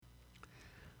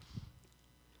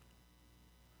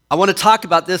I want to talk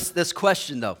about this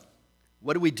question, though.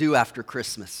 What do we do after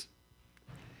Christmas?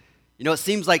 You know, it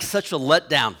seems like such a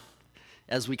letdown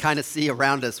as we kind of see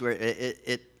around us, where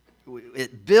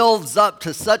it builds up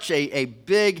to such a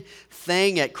big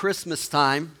thing at Christmas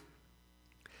time.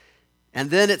 And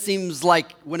then it seems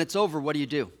like when it's over, what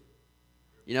do?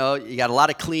 You know, you got a lot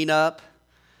of cleanup.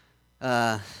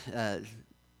 You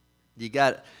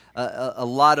got a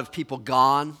lot of people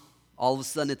gone. All of a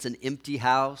sudden, it's an empty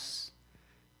house.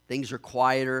 Things are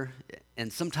quieter.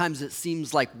 And sometimes it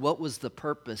seems like, what was the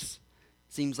purpose?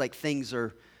 It seems like things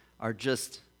are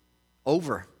just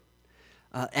over.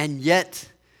 And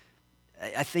yet,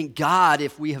 I think God,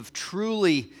 if we have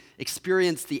truly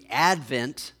experienced the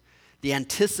Advent, the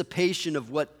anticipation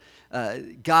of what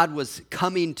God was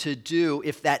coming to do,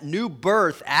 if that new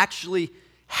birth actually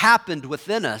happened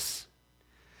within us,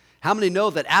 how many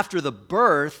know that after the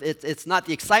birth, it's not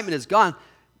the excitement is gone,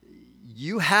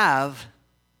 you have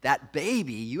that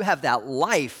baby, you have that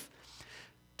life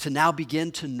to now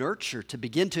begin to nurture, to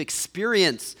begin to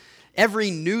experience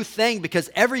every new thing, because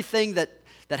everything that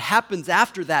happens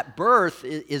after that birth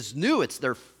is new. It's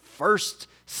their first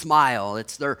smile.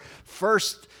 It's their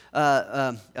first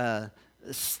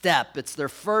step. It's their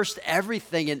first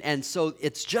everything. And so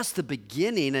it's just the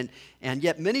beginning. And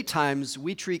yet many times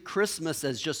we treat Christmas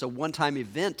as just a one-time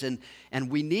event. And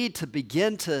we need to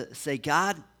begin to say,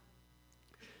 God,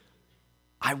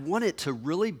 I want it to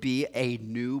really be a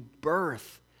new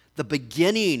birth, the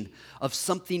beginning of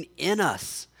something in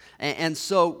us. And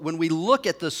so when we look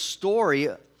at the story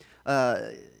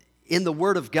in the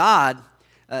Word of God,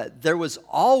 there was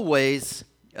always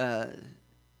an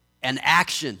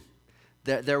action.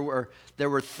 There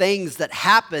were things that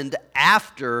happened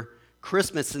after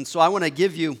Christmas. And so I want to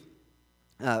give you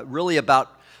really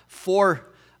about 4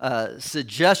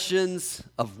 suggestions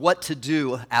of what to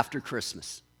do after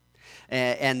Christmas.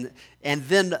 And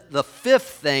then the 5th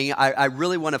thing, I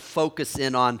really want to focus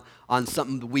in on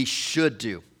something that we should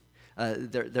do.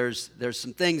 There's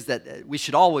some things that we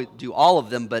should always do, all of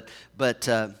them, but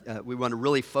we want to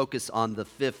really focus on the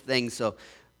 5th thing. So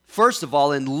first of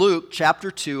all, in Luke chapter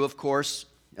 2, of course,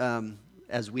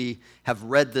 as we have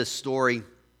read this story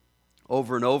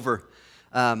over and over,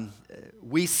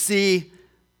 we see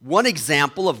one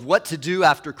example of what to do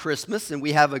after Christmas, and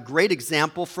we have a great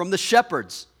example from the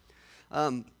shepherds.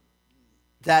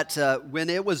 That when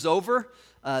it was over,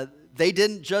 they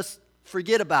didn't just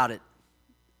forget about it,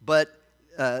 but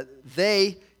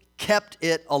they kept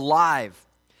it alive.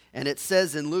 And it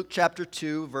says in Luke chapter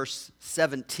 2, verse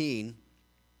 17,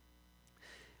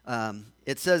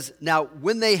 it says, "Now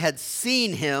when they had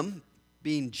seen him,"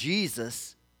 being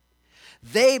Jesus,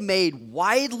 "they made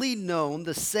widely known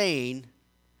the saying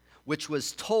which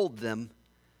was told them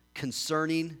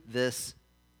concerning this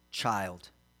child."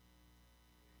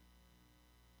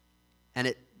 And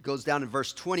it goes down in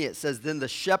verse 20, it says, "Then the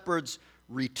shepherds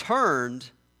returned,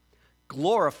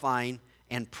 glorifying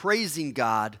and praising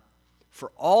God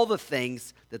for all the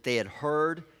things that they had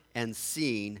heard and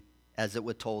seen as it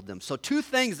was told them." So 2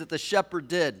 things that the shepherd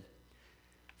did.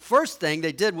 First thing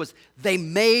they did was they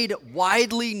made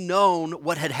widely known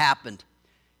what had happened.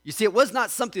 You see, it was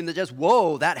not something that just,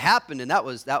 whoa, that happened and that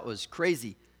was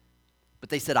crazy. But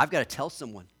they said, I've got to tell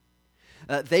someone.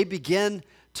 They began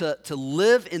to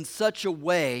live in such a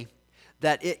way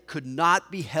that it could not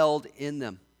be held in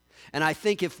them. And I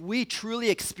think if we truly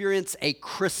experience a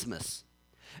Christmas,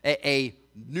 a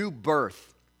new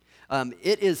birth,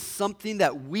 it is something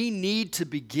that we need to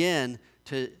begin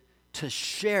to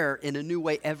share in a new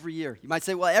way every year. You might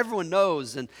say, well, everyone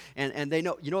knows and they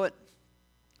know. You know what?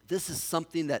 This is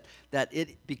something that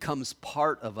it becomes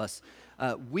part of us.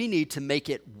 We need to make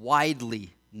it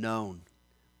widely known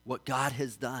what God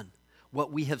has done,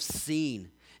 what we have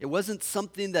seen. It wasn't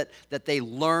something that they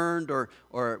learned or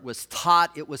was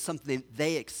taught. It was something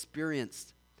they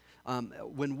experienced.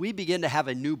 When we begin to have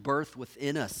a new birth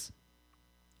within us,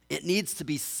 it needs to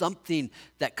be something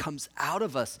that comes out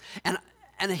of us.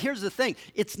 And here's the thing.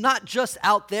 It's not just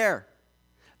out there.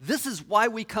 This is why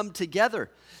we come together.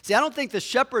 See, I don't think the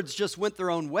shepherds just went their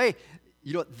own way.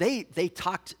 You know, they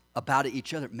talked about it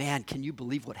each other. Man, can you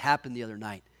believe what happened the other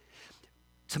night?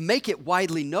 To make it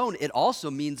widely known, it also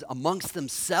means amongst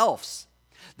themselves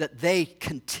that they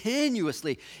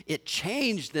continuously, it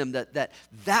changed them,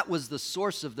 that was the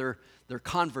source of their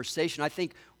conversation. I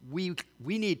think we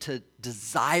need to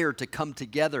desire to come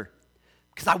together,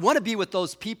 because I want to be with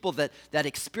those people that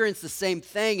experience the same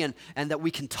thing and that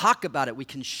we can talk about it, we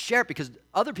can share it, because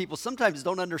other people sometimes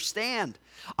don't understand.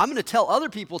 I'm going to tell other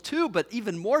people too, but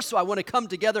even more so, I want to come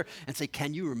together and say,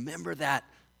 can you remember that?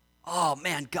 Oh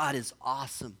man, God is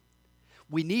awesome.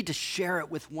 we need to share it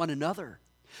with one another.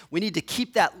 We need to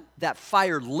keep that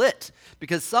fire lit,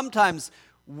 because sometimes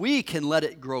we can let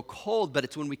it grow cold, but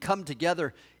it's when we come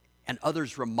together and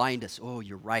others remind us, oh,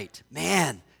 you're right,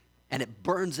 man, and it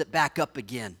burns it back up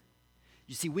again.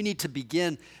 You see, we need to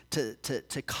begin to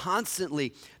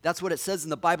constantly, that's what it says in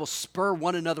the Bible, spur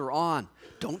one another on.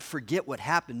 Don't forget what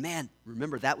happened. Man,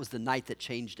 remember, that was the night that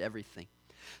changed everything.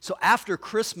 So after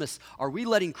Christmas, are we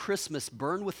letting Christmas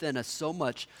burn within us so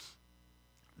much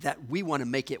that we want to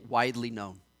make it widely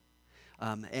known?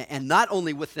 And not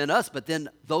only within us, but then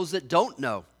those that don't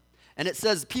know. And it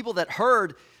says people that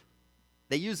heard,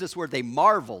 they use this word, they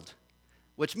marveled,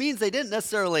 which means they didn't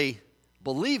necessarily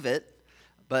believe it,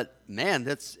 but man,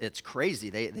 it's crazy.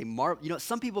 They marvel. You know,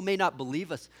 some people may not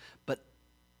believe us, but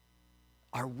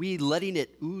are we letting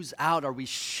it ooze out? Are we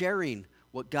sharing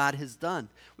what God has done?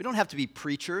 We don't have to be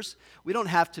preachers. We don't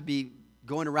have to be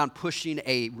going around pushing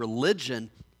a religion.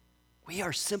 We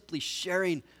are simply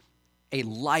sharing a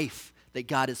life that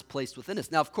God has placed within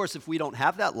us. Now, of course, if we don't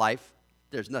have that life,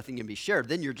 there's nothing can be shared.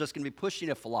 Then you're just going to be pushing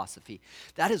a philosophy.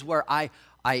 That is where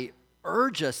I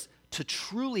urge us to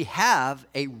truly have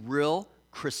a real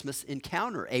Christmas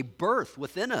encounter, a birth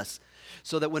within us,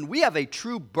 so that when we have a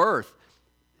true birth,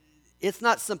 it's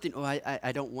not something,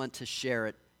 I don't want to share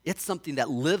it. It's something that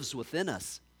lives within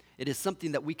us. It is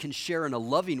something that we can share in a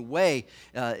loving way.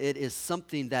 It is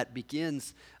something that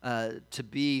begins to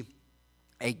be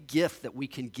a gift that we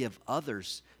can give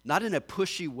others, not in a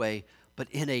pushy way, but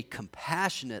in a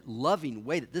compassionate, loving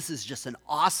way, that this is just an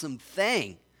awesome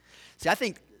thing. See, I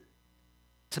think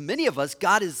to many of us,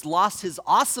 God has lost his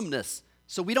awesomeness,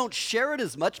 so we don't share it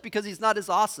as much because he's not as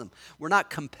awesome. We're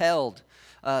not compelled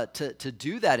to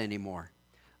do that anymore.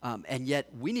 And yet,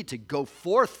 we need to go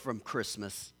forth from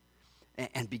Christmas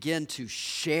and begin to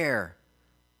share,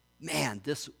 man,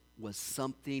 this was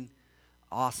something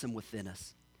awesome within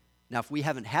us. Now, if we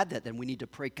haven't had that, then we need to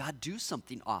pray, God, do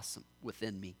something awesome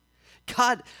within me.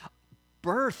 God,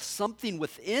 birth something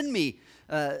within me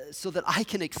so that I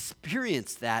can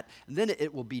experience that, and then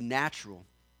it will be natural.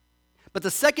 But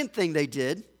the second thing they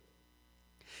did,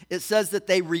 it says that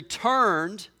they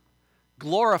returned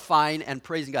glorifying and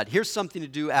praising God. Here's something to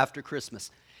do after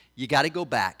Christmas. You got to go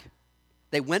back.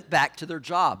 They went back to their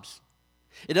jobs.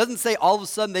 It doesn't say all of a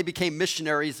sudden they became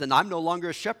missionaries and I'm no longer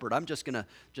a shepherd. I'm just going to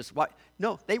watch.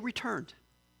 No, they returned.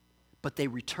 But they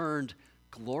returned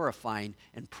glorifying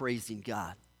and praising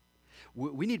God.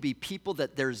 We need to be people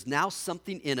that there's now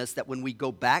something in us that when we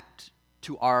go back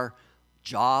to our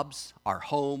jobs, our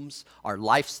homes, our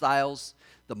lifestyles,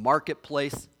 the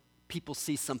marketplace, people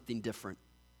see something different.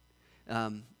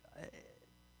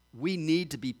 We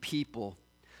need to be people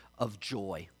of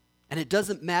joy. And it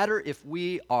doesn't matter if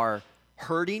we are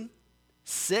hurting,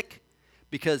 sick,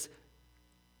 because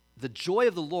the joy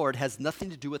of the Lord has nothing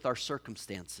to do with our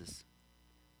circumstances.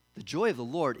 The joy of the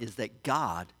Lord is that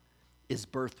God is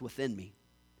birthed within me.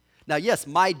 Now, yes,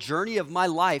 my journey of my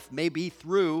life may be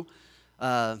through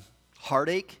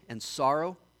heartache and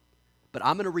sorrow, but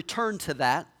I'm going to return to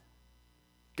that.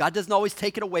 God doesn't always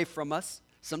take it away from us.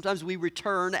 Sometimes we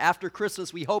return after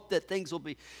Christmas. We hope that things will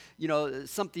be,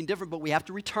 something different, but we have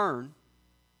to return.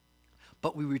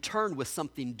 But we return with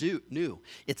something new.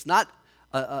 It's not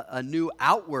a new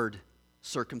outward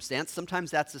circumstance. Sometimes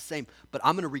that's the same. But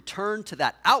I'm going to return to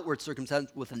that outward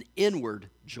circumstance with an inward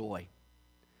joy.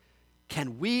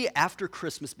 Can we, after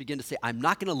Christmas, begin to say, I'm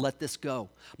not going to let this go.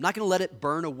 I'm not going to let it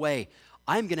burn away.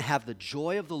 I'm going to have the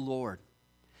joy of the Lord.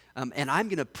 And I'm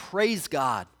going to praise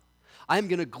God. I'm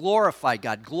going to glorify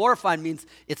God. Glorify means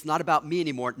it's not about me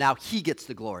anymore. Now he gets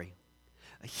the glory.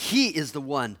 He is the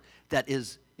one that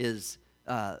is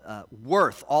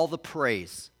worth all the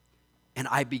praise. And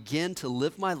I begin to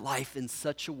live my life in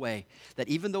such a way that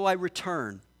even though I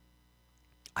return,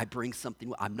 I bring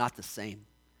something. I'm not the same.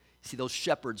 See, those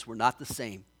shepherds were not the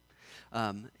same.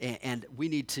 And we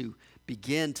need to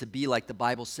begin to be like the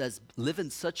Bible says, live in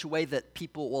such a way that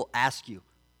people will ask you,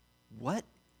 what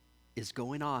is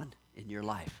going on in your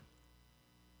life?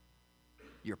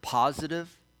 You're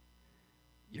positive.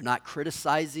 You're not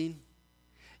criticizing.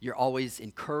 You're always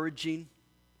encouraging.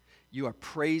 You are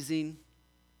praising.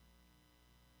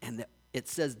 And it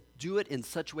says, do it in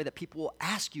such a way that people will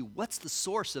ask you, what's the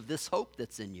source of this hope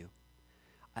that's in you?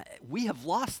 We have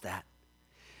lost that.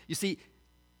 You see,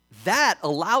 that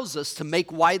allows us to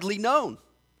make widely known.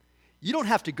 You don't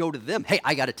have to go to them, hey,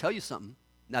 I got to tell you something.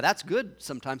 Now, that's good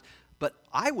sometimes, but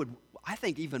I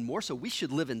think even more so, we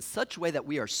should live in such a way that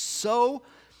we are so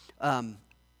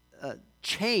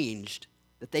changed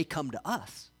that they come to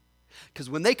us. Because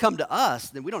when they come to us,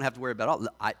 then we don't have to worry about,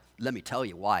 let me tell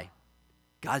you why.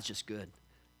 God's just good.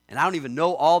 And I don't even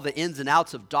know all the ins and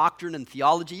outs of doctrine and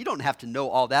theology. You don't have to know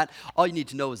all that. All you need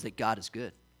to know is that God is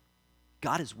good.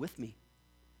 God is with me.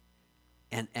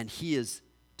 And he is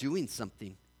doing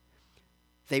something.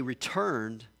 They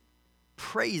returned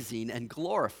praising and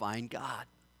glorifying God.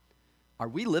 Are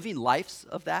we living lives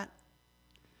of that?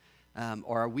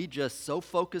 Or are we just so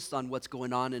focused on what's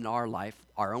going on in our life,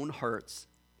 our own hurts,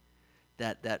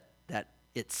 that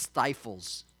it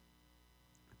stifles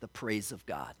the praise of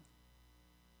God?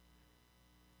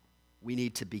 We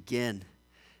need to begin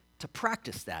to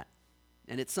practice that.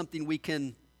 And it's something we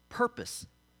can purpose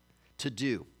to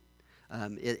do.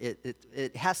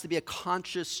 It has to be a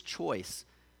conscious choice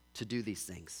to do these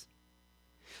things.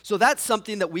 So that's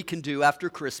something that we can do after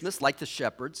Christmas, like the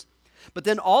shepherds. But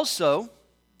then also,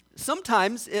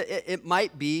 sometimes it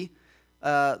might be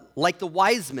like the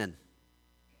wise men.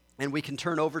 And we can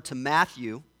turn over to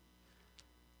Matthew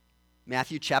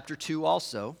chapter 2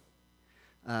 also.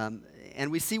 And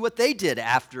we see what they did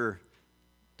after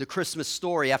the Christmas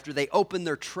story, after they opened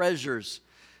their treasures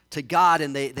to God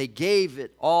and they gave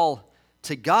it all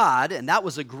to God. And that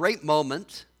was a great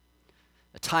moment,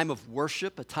 a time of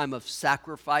worship, a time of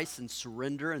sacrifice and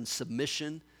surrender and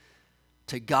submission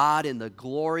to God in the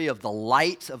glory of the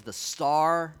light of the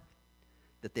star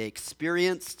that they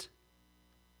experienced.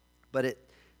 But it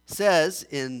says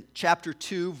in chapter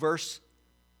 2, verse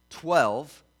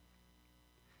 12,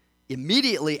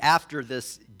 immediately after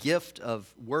this gift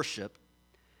of worship,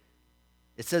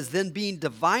 it says, then being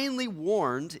divinely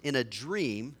warned in a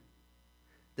dream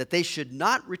that they should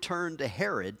not return to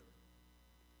Herod,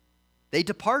 they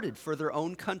departed for their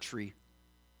own country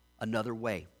another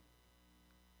way.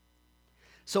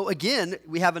 So again,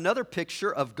 we have another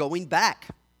picture of going back.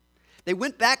 They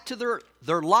went back to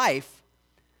their life,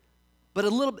 but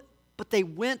they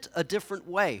went a different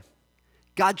way.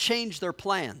 God changed their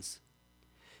plans.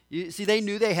 You see, they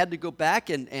knew they had to go back,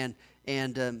 and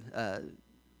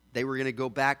they were going to go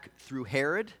back through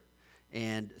Herod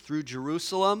and through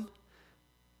Jerusalem,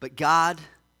 but God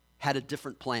had a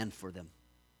different plan for them.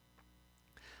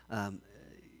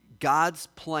 God's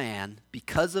plan,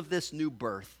 because of this new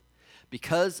birth,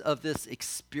 because of this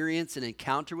experience and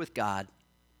encounter with God,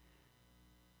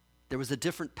 there was a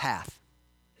different path.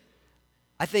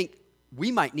 I think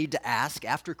we might need to ask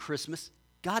after Christmas,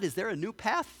 God, is there a new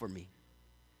path for me?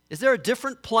 Is there a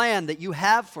different plan that you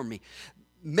have for me?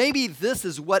 Maybe this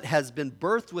is what has been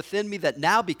birthed within me, that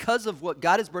now because of what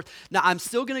God has birthed, now I'm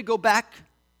still going to go back.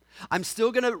 I'm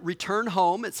still going to return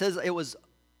home. It says it was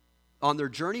on their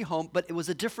journey home, but it was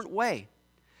a different way.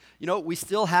 You know, we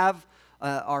still have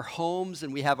our homes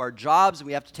and we have our jobs and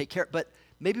we have to take care, but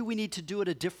maybe we need to do it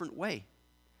a different way.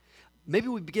 Maybe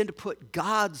we begin to put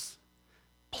God's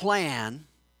plan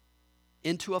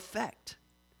into effect.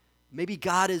 Maybe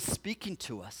God is speaking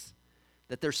to us,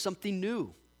 that there's something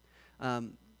new.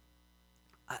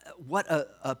 What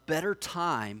a better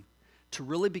time to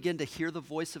really begin to hear the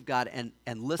voice of God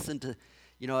and listen to,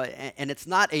 and it's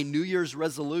not a New Year's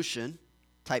resolution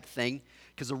type thing,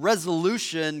 because a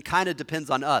resolution kind of depends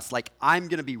on us. Like, I'm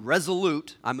going to be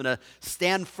resolute. I'm going to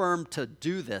stand firm to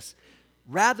do this,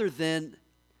 rather than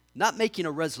not making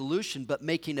a resolution, but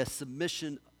making a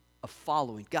submission of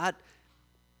following. God,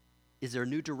 is there a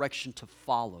new direction to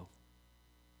follow?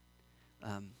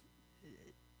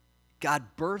 God,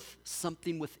 birth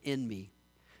something within me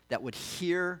that would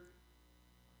hear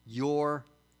your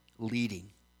leading.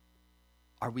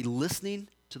 Are we listening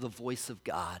to the voice of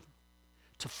God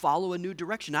to follow a new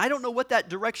direction? I don't know what that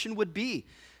direction would be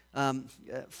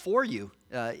for you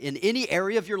in any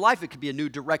area of your life. It could be a new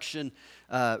direction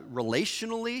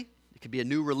relationally. It could be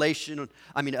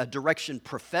a direction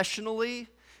professionally.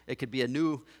 It could be a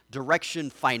new direction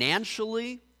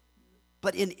financially.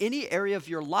 But in any area of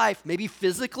your life, maybe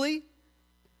physically,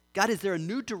 God, is there a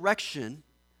new direction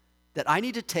that I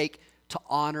need to take to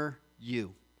honor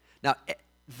you? Now,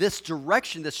 this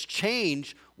direction, this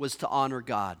change was to honor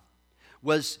God,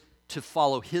 was to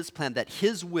follow his plan, that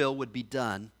his will would be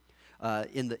done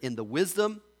in the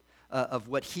wisdom of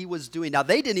what he was doing. Now,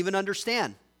 they didn't even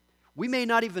understand. We may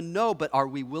not even know, but are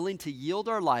we willing to yield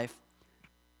our life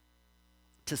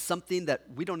to something that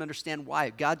we don't understand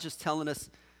why? God's just telling us,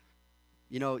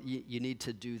 you need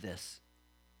to do this.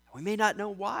 We may not know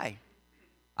why.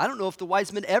 I don't know if the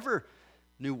wise men ever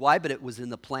knew why, but it was in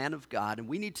the plan of God, and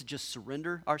we need to just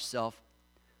surrender ourselves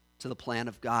to the plan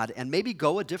of God and maybe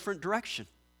go a different direction.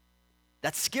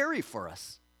 That's scary for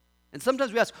us. And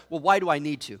sometimes we ask, well, why do I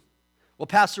need to? Well,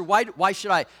 Pastor, why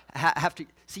should I have to?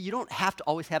 See, you don't have to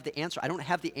always have the answer. I don't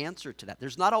have the answer to that.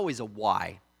 There's not always a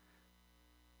why.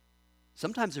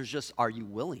 Sometimes there's just, are you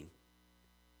willing?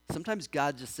 Sometimes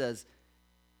God just says,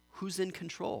 who's in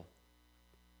control?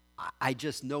 I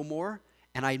just know more,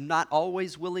 and I'm not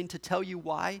always willing to tell you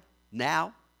why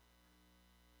now,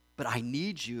 but I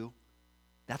need you.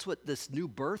 That's what this new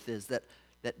birth is, that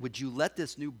would you let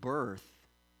this new birth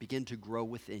begin to grow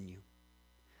within you?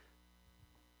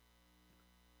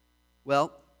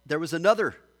 Well, there was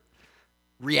another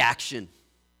reaction.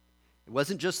 It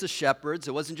wasn't just the shepherds,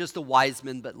 it wasn't just the wise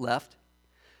men that left,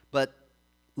 but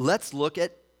let's look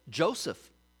at Joseph.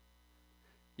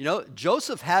 You know,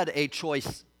 Joseph had a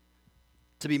choice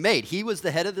to be made. He was the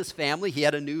head of this family. He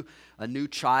had a new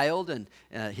child and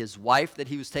his wife that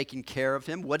he was taking care of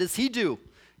him. What does he do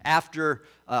after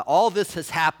all this has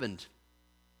happened?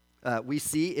 We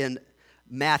see in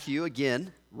Matthew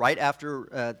again, right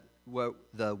after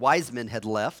the wise men had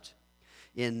left,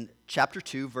 in chapter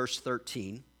 2, verse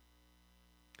 13,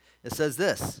 it says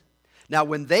this: Now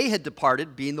when they had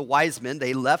departed, being the wise men,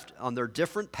 they left on their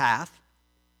different path.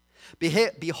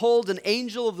 Behold, an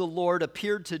angel of the Lord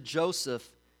appeared to Joseph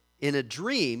in a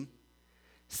dream,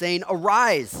 saying,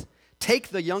 Arise, take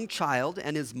the young child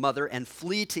and his mother and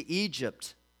flee to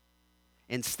Egypt,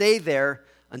 and stay there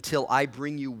until I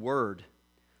bring you word.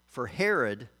 For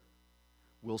Herod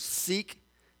will seek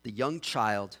the young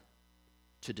child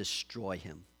to destroy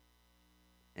him.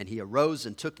 And he arose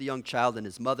and took the young child and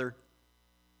his mother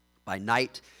by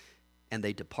night, and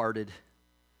they departed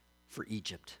for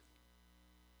Egypt.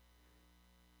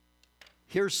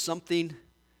 Here's something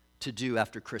to do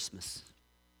after Christmas.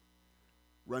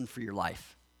 Run for your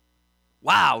life.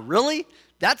 Wow, really?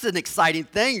 That's an exciting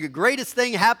thing. The greatest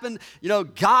thing happened. You know,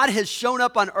 God has shown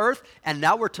up on earth, and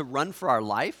now we're to run for our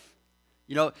life.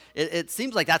 You know, it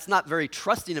seems like that's not very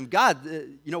trusting of God.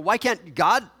 You know, why can't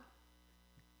God,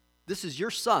 this is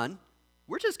your son.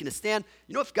 We're just going to stand.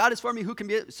 You know, if God is for me, who can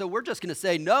be? So we're just going to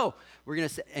say no. We're going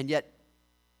to say, and yet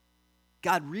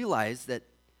God realized that,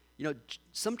 you know,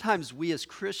 sometimes we as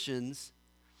Christians,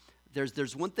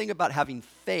 there's one thing about having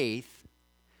faith,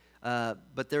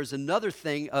 but there's another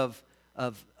thing of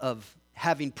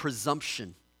having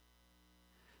presumption.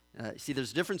 See,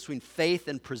 there's a difference between faith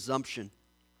and presumption.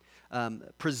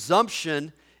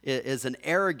 Presumption is an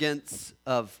arrogance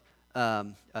of,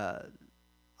 I'm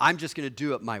just going to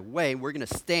do it my way. We're going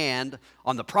to stand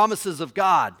on the promises of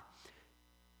God.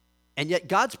 And yet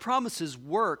God's promises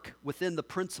work within the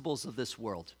principles of this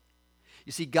world.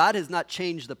 You see, God has not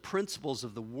changed the principles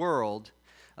of the world.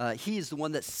 He is the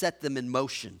one that set them in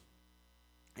motion.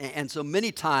 And so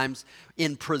many times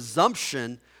in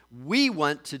presumption, we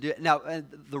want to do it. Now,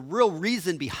 the real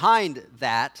reason behind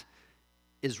that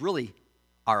is really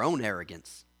our own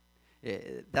arrogance.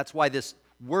 That's why this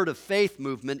word of faith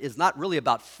movement is not really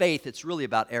about faith, it's really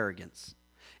about arrogance.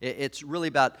 It's really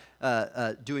about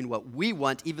doing what we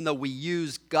want, even though we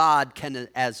use God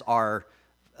as our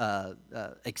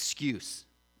excuse,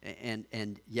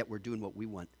 and yet we're doing what we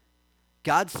want.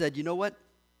 God said, you know what?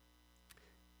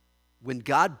 When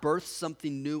God births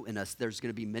something new in us, there's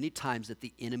going to be many times that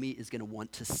the enemy is going to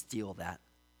want to steal that.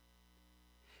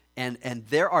 And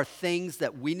there are things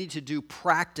that we need to do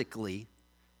practically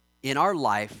in our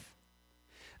life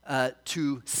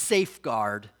to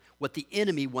safeguard what the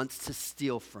enemy wants to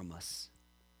steal from us.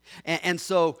 And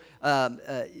so,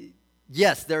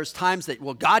 yes, there's times that,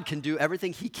 well, God can do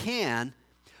everything he can,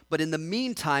 but in the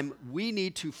meantime, we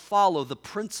need to follow the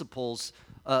principles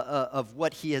of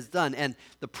what he has done. And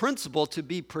the principle to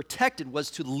be protected was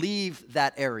to leave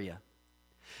that area.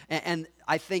 And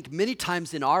I think many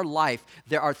times in our life,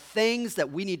 there are things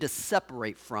that we need to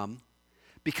separate from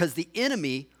because the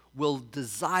enemy will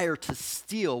desire to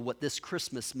steal what this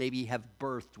Christmas maybe have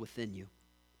birthed within you.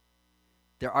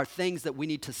 There are things that we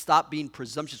need to stop being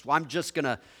presumptuous. Well, I'm just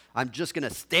gonna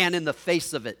stand in the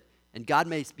face of it. And God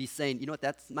may be saying, you know what,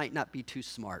 that might not be too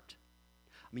smart.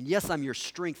 I mean, yes, I'm your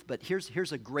strength, but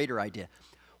here's a greater idea.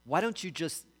 Why don't you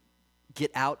just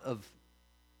get out of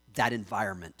that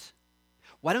environment?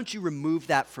 Why don't you remove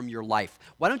that from your life?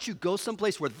 Why don't you go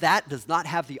someplace where that does not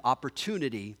have the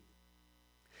opportunity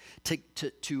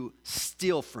to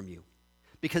steal from you?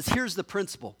 Because here's the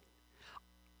principle.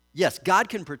 Yes, God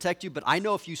can protect you, but I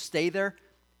know if you stay there,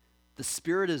 the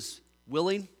spirit is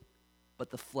willing, but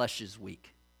the flesh is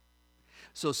weak.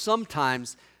 So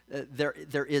sometimes there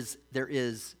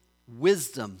is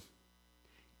wisdom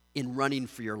in running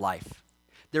for your life.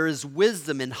 There is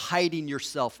wisdom in hiding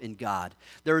yourself in God.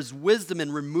 There is wisdom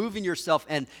in removing yourself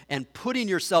and putting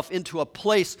yourself into a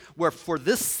place where for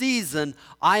this season,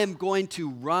 I am going to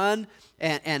run,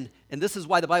 and this is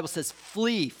why the Bible says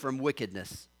flee from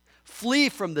wickedness. Flee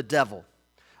from the devil.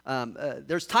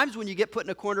 There's times when you get put in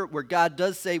a corner where God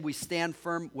does say we stand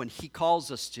firm when he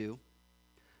calls us to,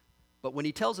 but when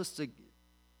he tells us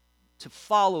to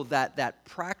follow that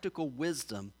practical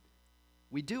wisdom,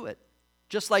 we do it.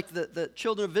 Just like the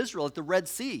children of Israel at the Red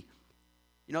Sea.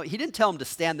 You know, he didn't tell them to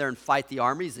stand there and fight the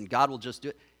armies and God will just do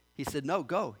it. He said, no,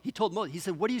 go. He told Moses, he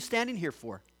said, what are you standing here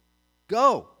for?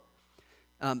 Go.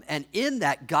 And in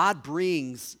that, God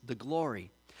brings the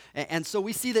glory. And so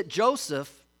we see that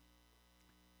Joseph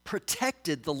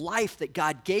protected the life that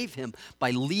God gave him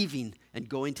by leaving and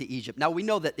going to Egypt. Now, we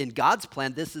know that in God's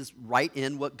plan, this is right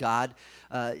in what God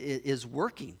is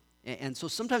working. And so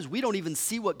sometimes we don't even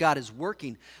see what God is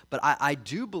working, but I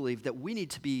do believe that we need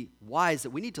to be wise,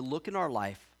 that we need to look in our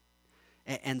life,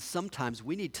 and sometimes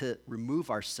we need to remove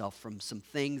ourselves from some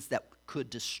things that could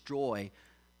destroy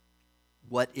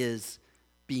what is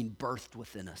being birthed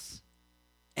within us.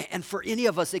 And for any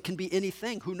of us, it can be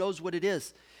anything. Who knows what it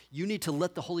is? You need to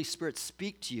let the Holy Spirit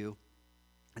speak to you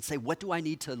and say, what do I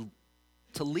need to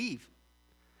leave?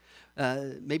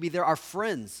 Maybe there are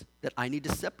friends that I need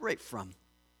to separate from.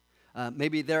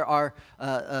 Maybe there are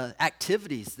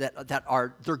activities that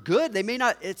are, they're good. They may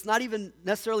not, it's not even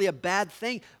necessarily a bad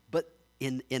thing, but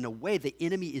in a way, the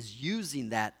enemy is using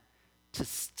that to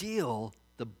steal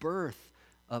the birth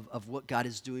of what God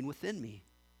is doing within me.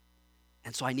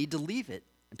 And so I need to leave it.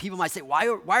 And people might say, why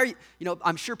are you,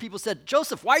 I'm sure people said,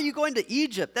 Joseph, why are you going to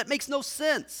Egypt? That makes no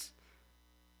sense.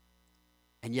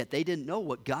 And yet they didn't know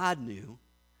what God knew,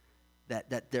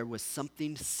 that there was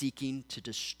something seeking to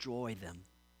destroy them.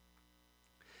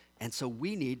 And so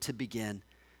we need to begin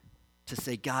to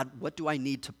say, God, what do I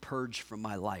need to purge from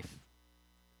my life?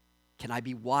 Can I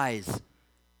be wise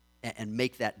and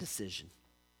make that decision?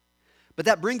 But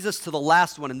that brings us to the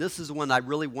last one, and this is one I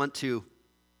really want to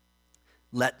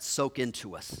let soak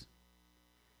into us.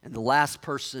 And the last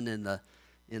person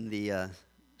in the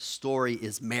story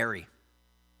is Mary.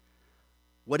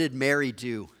 What did Mary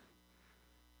do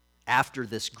after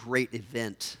this great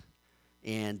event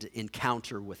and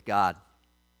encounter with God?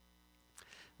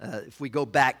 If we go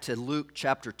back to Luke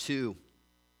chapter 2,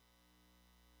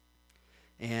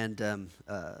 and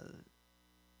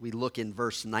we look in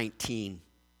verse 19.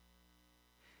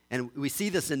 And we see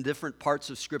this in different parts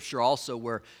of Scripture also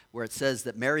where it says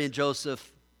that Mary and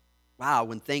Joseph, wow,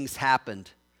 when things happened,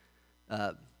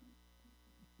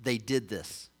 they did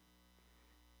this.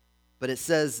 But it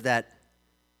says that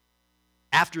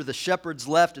after the shepherds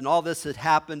left and all this had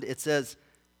happened, it says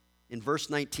in verse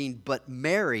 19, but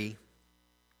Mary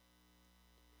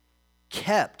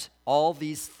kept all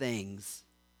these things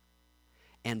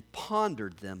and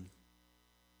pondered them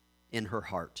in her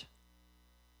heart.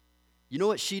 You know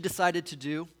what she decided to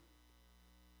do?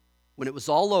 When it was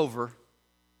all over,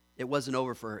 it wasn't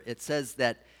over for her. It says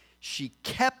that she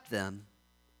kept them,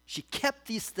 she kept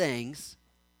these things,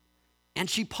 and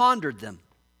she pondered them.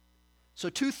 So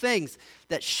two things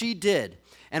that she did,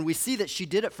 and we see that she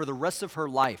did it for the rest of her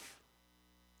life.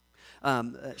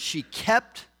 She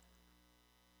kept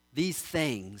these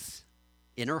things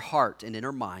in her heart and in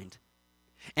her mind,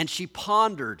 and she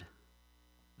pondered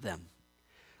them.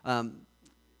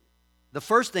 The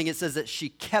first thing, it says that she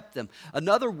kept them.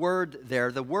 Another word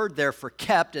there, the word there for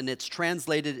kept, and it's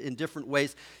translated in different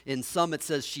ways. In some it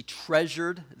says she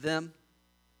treasured them.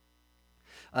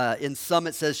 In some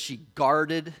it says she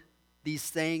guarded these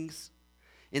things.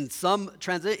 In some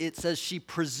translation it says she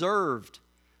preserved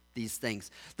these things.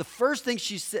 The first thing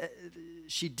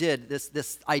she did,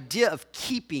 this idea of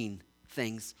keeping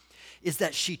things, is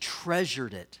that she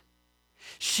treasured it.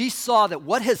 She saw that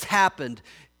what has happened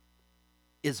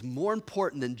is more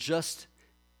important than just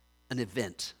an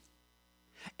event.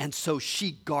 And so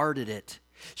she guarded it.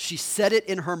 She set it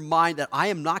in her mind that I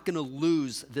am not going to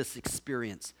lose this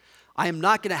experience. I am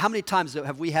not going to, how many times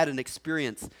have we had an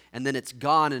experience and then it's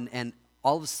gone and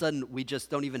all of a sudden we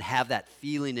just don't even have that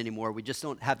feeling anymore. We just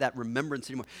don't have that remembrance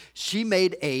anymore. She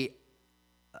made a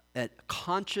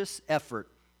conscious effort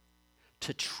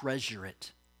to treasure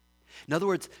it. In other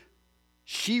words,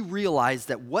 she realized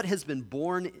that what has been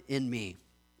born in me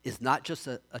is not just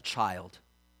a child.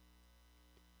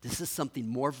 This is something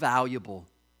more valuable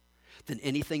than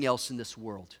anything else in this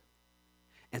world.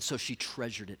 And so she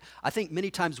treasured it. I think many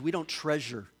times we don't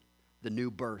treasure the new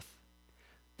birth,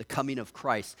 the coming of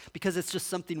Christ, because it's just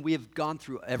something we have gone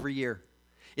through every year.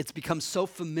 It's become so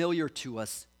familiar to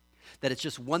us that it's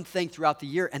just one thing throughout the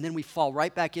year, and then we fall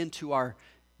right back into our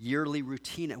yearly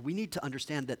routine. And we need to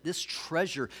understand that this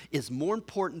treasure is more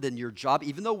important than your job.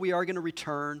 Even though we are going to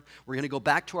return, we're going to go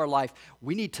back to our life,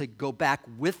 we need to go back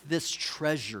with this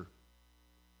treasure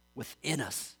within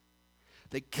us.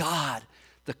 That God,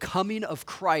 the coming of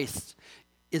Christ,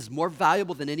 is more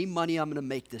valuable than any money I'm going to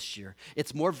make this year.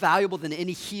 It's more valuable than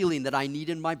any healing that I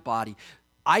need in my body.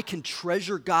 I can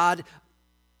treasure God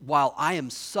while I am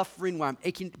suffering, while I'm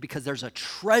aching, because there's a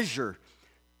treasure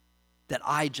that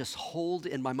I just hold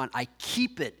in my mind. I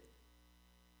keep it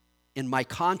in my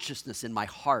consciousness, in my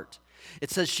heart.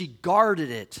 It says she guarded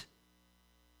it.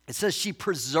 It says she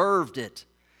preserved it.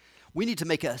 We need to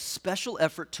make a special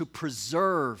effort to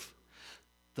preserve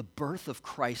the birth of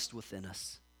Christ within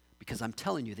us, because I'm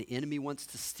telling you, the enemy wants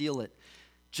to steal it.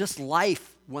 Just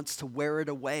life wants to wear it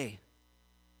away.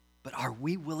 But are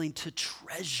we willing to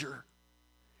treasure?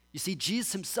 You see,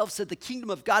 Jesus himself said the kingdom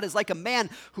of God is like a man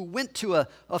who went to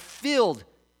a field,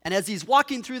 and as he's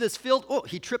walking through this field,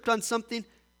 he tripped on something.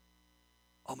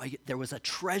 Oh my, there was a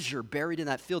treasure buried in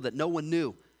that field that no one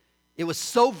knew. It was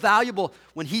so valuable.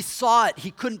 When he saw it,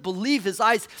 he couldn't believe his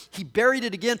eyes. He buried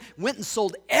it again, went and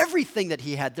sold everything that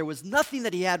he had. There was nothing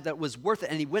that he had that was worth it,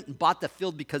 and he went and bought the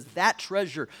field because that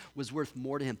treasure was worth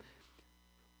more to him.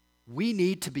 We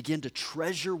need to begin to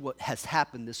treasure what has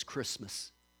happened this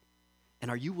Christmas. And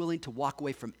are you willing to walk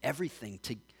away from everything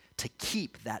to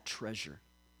keep that treasure?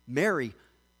 Mary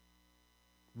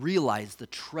realized the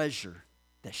treasure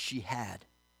that she had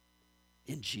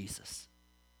in Jesus.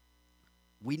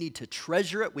 We need to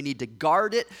treasure it. We need to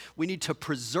guard it. We need to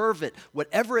preserve it.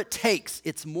 Whatever it takes,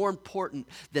 it's more important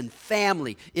than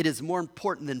family. It is more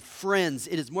important than friends.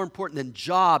 It is more important than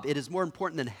job. It is more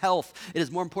important than health. It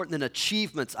is more important than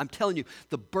achievements. I'm telling you,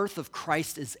 the birth of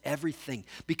Christ is everything.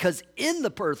 Because in the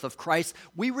birth of Christ,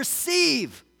 we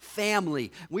receive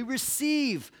family. We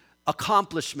receive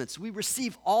accomplishments. We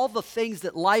receive all the things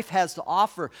that life has to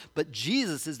offer. But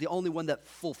Jesus is the only one that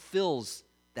fulfills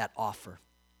that offer.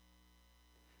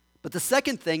 But the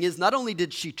second thing is, not only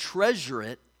did she treasure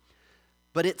it,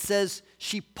 but it says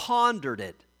she pondered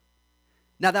it.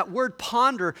 Now that word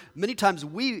ponder, many times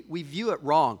we view it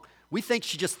wrong. We think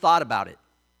she just thought about it.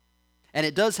 And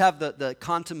it does have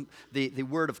the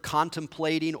word of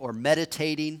contemplating or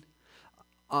meditating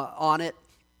on it.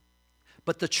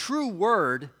 But the true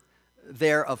word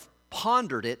there of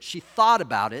pondered it, she thought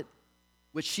about it,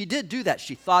 which she did do that.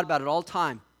 She thought about it all the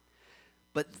time.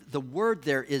 But the word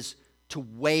there is to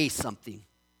weigh something.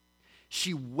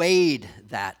 She weighed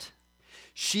that.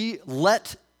 She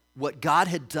let what God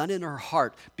had done in her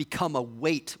heart become a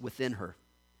weight within her.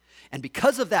 And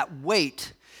because of that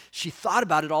weight, she thought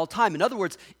about it all the time. In other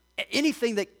words,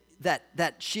 anything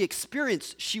that she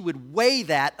experienced, she would weigh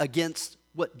that against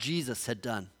what Jesus had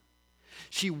done.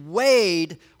 She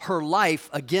weighed her life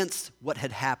against what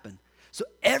had happened. So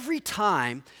every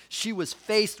time she was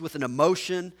faced with an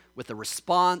emotion, with a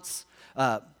response,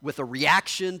 with a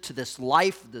reaction to this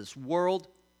life, this world,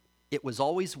 it was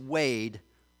always weighed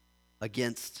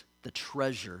against the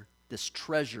treasure, this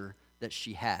treasure that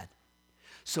she had.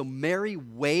 So Mary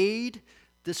weighed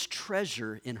this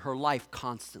treasure in her life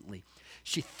constantly.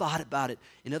 She thought about it.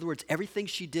 In other words, everything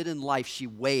she did in life, she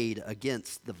weighed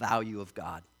against the value of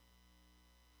God.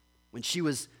 When she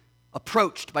was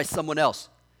approached by someone else,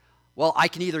 well, I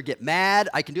can either get mad,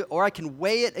 I can do it, or I can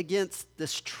weigh it against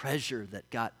this treasure that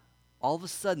got. All of a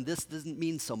sudden, this doesn't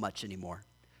mean so much anymore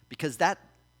because that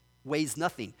weighs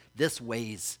nothing. This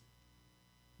weighs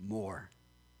more.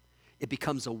 It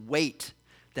becomes a weight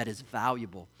that is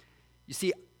valuable. You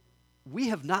see, we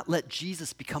have not let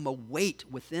Jesus become a weight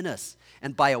within us.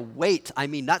 And by a weight, I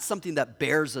mean not something that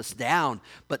bears us down,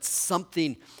 but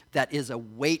something that is a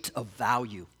weight of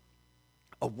value,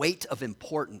 a weight of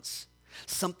importance,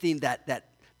 something that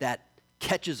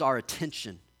catches our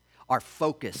attention, our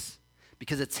focus.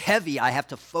 Because it's heavy, I have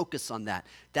to focus on that.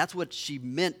 That's what she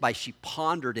meant by she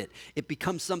pondered it. It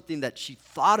becomes something that she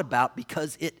thought about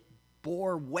because it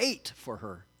bore weight for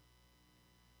her.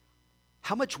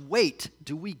 How much weight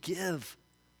do we give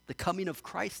the coming of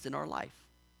Christ in our life?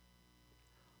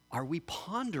 Are we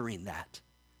pondering that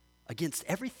against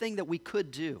everything that we could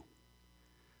do?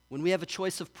 When we have a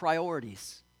choice of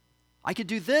priorities, I could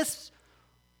do this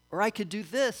or I could do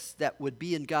this that would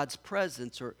be in God's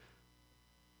presence, or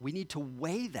we need to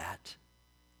weigh that.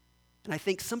 And I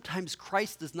think sometimes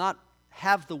Christ does not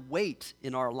have the weight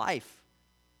in our life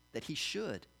that he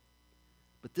should.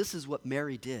 But this is what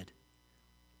Mary did.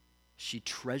 She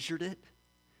treasured it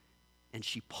and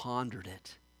she pondered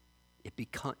it.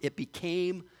 It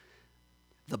became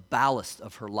the ballast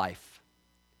of her life.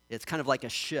 It's kind of like a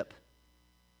ship.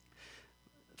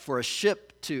 For a ship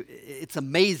it's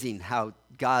amazing how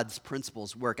God's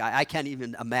principles work. I can't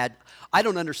even imagine. I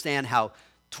don't understand how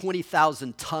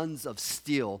 20,000 tons of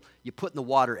steel you put in the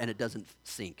water and it doesn't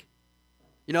sink.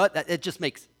 You know what? It just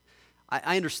makes,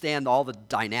 I understand all the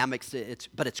dynamics,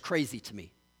 but it's crazy to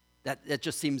me. That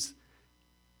just seems,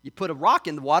 you put a rock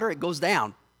in the water, it goes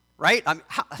down, right?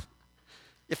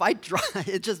 If I try,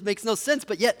 it just makes no sense.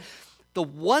 But yet, the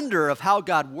wonder of how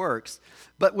God works.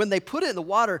 But when they put it in the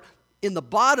water, in the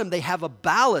bottom, they have a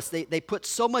ballast. They put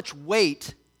so much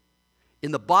weight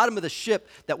in the bottom of the ship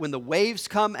that when the waves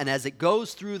come and as it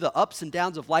goes through the ups and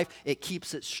downs of life, it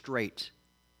keeps it straight.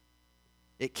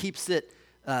 It keeps it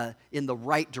in the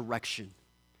right direction.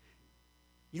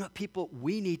 You know what, people?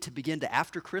 We need to begin to,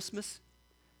 after Christmas,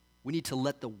 we need to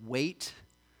let the weight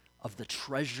of the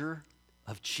treasure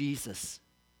of Jesus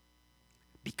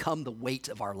become the weight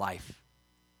of our life.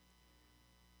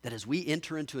 That as we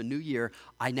enter into a new year,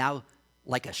 I now,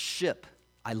 like a ship,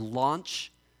 I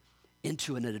launch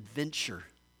into an adventure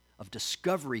of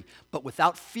discovery, but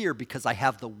without fear, because I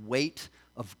have the weight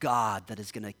of God that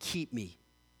is going to keep me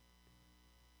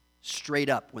straight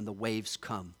up when the waves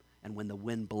come and when the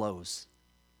wind blows.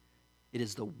 It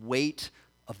is the weight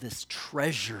of this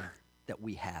treasure that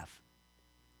we have.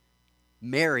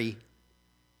 Mary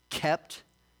kept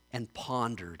and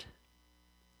pondered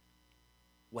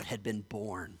what had been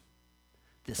born,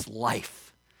 this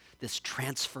life, this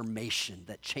transformation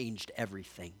that changed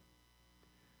everything.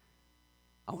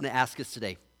 I want to ask us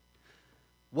today,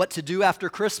 what to do after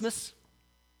Christmas?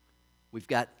 We've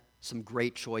got some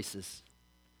great choices.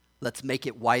 Let's make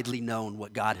it widely known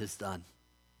what God has done.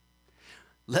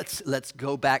 Let's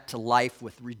go back to life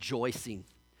with rejoicing,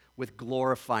 with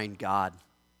glorifying God.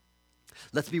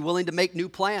 Let's be willing to make new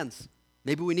plans.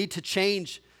 Maybe we need to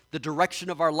change the direction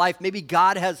of our life. Maybe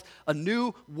God has a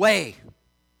new way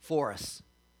for us.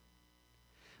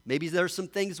 Maybe there's some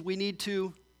things we need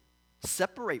to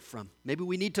separate from. Maybe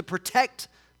we need to protect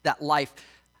that life.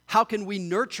 How can we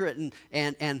nurture it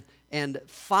and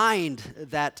find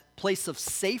that place of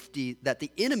safety that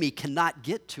the enemy cannot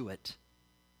get to it?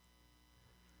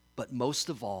 But most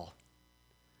of all,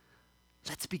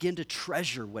 let's begin to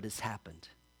treasure what has happened.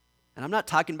 And I'm not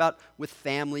talking about with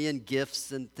family and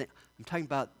gifts and things. I'm talking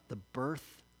about the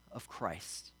birth of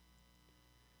Christ.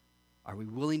 Are we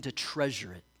willing to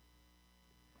treasure it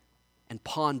and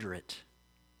ponder it?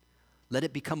 Let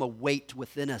it become a weight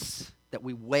within us that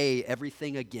we weigh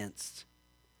everything against.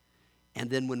 And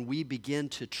then when we begin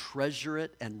to treasure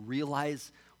it and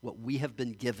realize what we have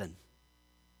been given,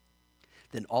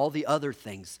 then all the other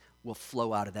things will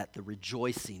flow out of that. The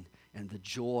rejoicing and the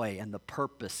joy and the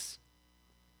purpose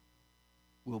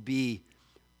will be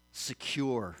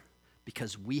secure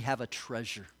because we have a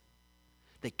treasure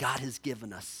that God has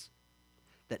given us,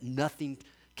 that nothing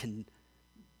can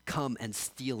come and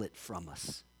steal it from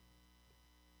us.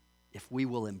 If we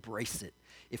will embrace it,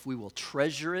 if we will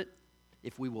treasure it,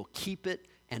 if we will keep it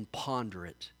and ponder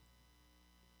it,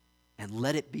 and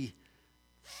let it be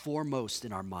foremost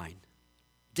in our mind.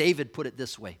 David put it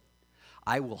this way,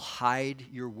 I will hide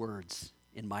your words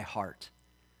in my heart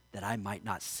that I might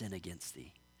not sin against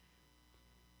thee.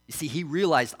 You see, he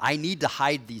realized I need to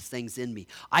hide these things in me.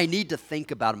 I need to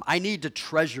think about them. I need to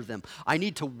treasure them. I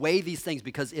need to weigh these things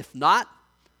because if not,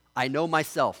 I know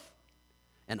myself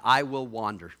and I will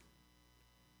wander.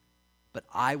 But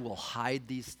I will hide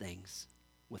these things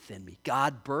within me.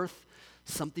 God, birth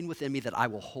something within me that I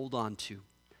will hold on to.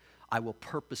 I will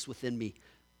purpose within me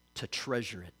to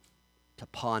treasure it, to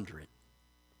ponder it.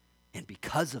 And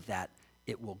because of that,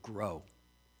 it will grow.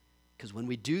 Because when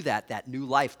we do that, that new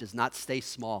life does not stay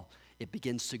small. It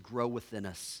begins to grow within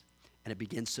us, and it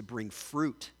begins to bring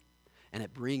fruit, and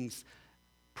it brings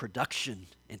production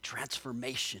and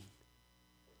transformation.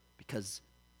 Because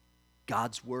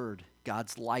God's word,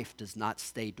 God's life does not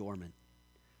stay dormant.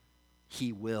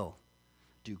 He will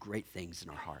do great things in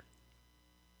our heart.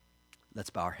 Let's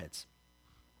bow our heads.